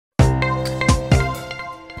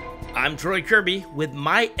I'm Troy Kirby with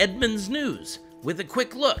My Edmonds News, with a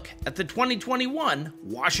quick look at the 2021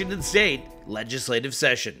 Washington State legislative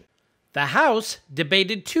session. The House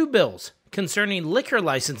debated two bills concerning liquor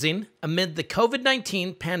licensing amid the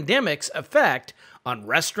COVID-19 pandemic's effect on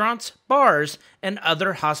restaurants, bars, and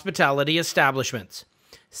other hospitality establishments.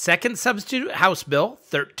 Second Substitute House Bill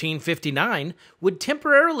 1359 would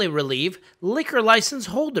temporarily relieve liquor license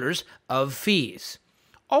holders of fees.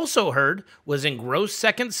 Also heard was engrossed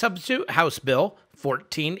Second Substitute House Bill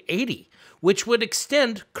 1480, which would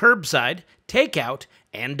extend curbside, takeout,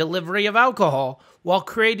 and delivery of alcohol while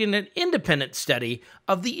creating an independent study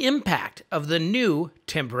of the impact of the new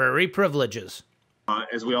temporary privileges.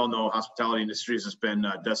 As we all know, hospitality industries has been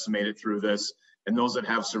decimated through this, and those that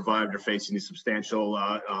have survived are facing these substantial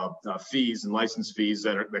fees and license fees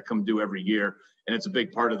that come due every year. And it's a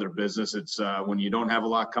big part of their business. It's when you don't have a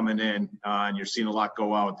lot coming in and you're seeing a lot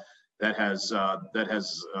go out, that has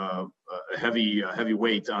a heavy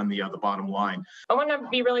weight on the bottom line. I want to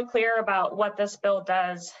be really clear about what this bill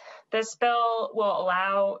does. This bill will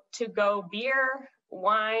allow to-go beer,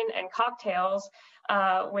 wine, and cocktails,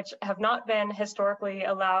 which have not been historically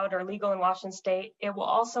allowed or legal in Washington State. It will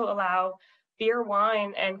also allow beer,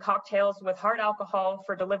 wine, and cocktails with hard alcohol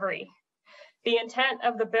for delivery. The intent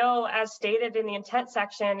of the bill, as stated in the intent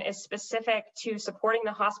section, is specific to supporting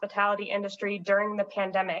the hospitality industry during the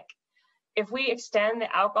pandemic. If we extend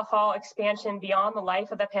the alcohol expansion beyond the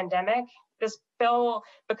life of the pandemic, this bill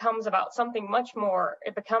becomes about something much more.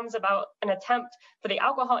 It becomes about an attempt for the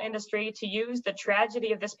alcohol industry to use the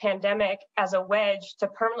tragedy of this pandemic as a wedge to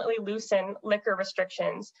permanently loosen liquor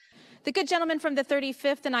restrictions. The good gentleman from the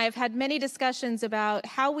 35th and I have had many discussions about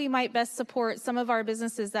how we might best support some of our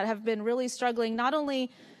businesses that have been really struggling, not only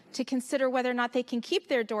to consider whether or not they can keep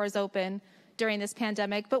their doors open during this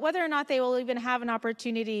pandemic, but whether or not they will even have an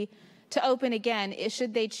opportunity to open again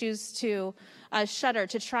should they choose to shutter,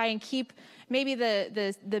 to try and keep maybe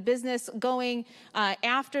the business going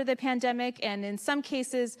after the pandemic, and in some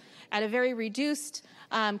cases at a very reduced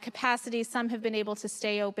capacity. Some have been able to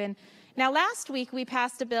stay open. Now, last week we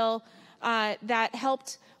passed a bill that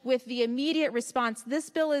helped with the immediate response. This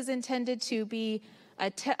bill is intended to be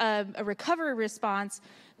a recovery response,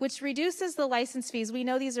 which reduces the license fees. We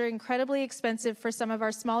know these are incredibly expensive for some of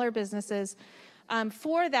our smaller businesses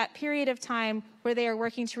for that period of time where they are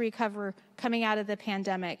working to recover coming out of the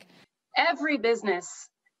pandemic. Every business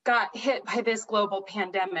got hit by this global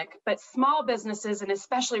pandemic, but small businesses and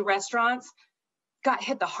especially restaurants got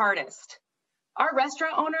hit the hardest. Our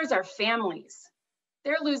restaurant owners are families.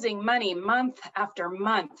 They're losing money month after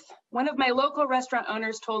month. One of my local restaurant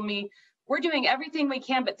owners told me, "We're doing everything we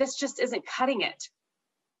can, but this just isn't cutting it."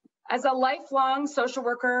 As a lifelong social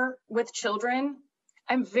worker with children,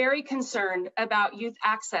 I'm very concerned about youth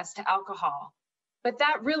access to alcohol, but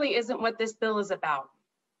that really isn't what this bill is about.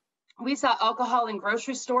 We sell alcohol in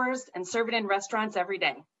grocery stores and serve it in restaurants every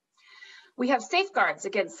day. We have safeguards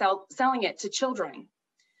against selling it to children.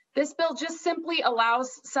 This bill just simply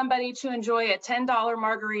allows somebody to enjoy a $10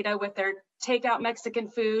 margarita with their takeout Mexican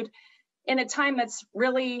food in a time that's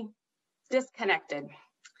really disconnected.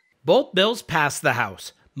 Both bills passed the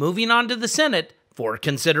House, moving on to the Senate for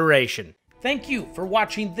consideration. Thank you for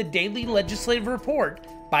watching the Daily Legislative Report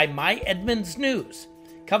by My Edmonds News,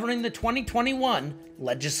 covering the 2021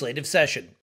 legislative session.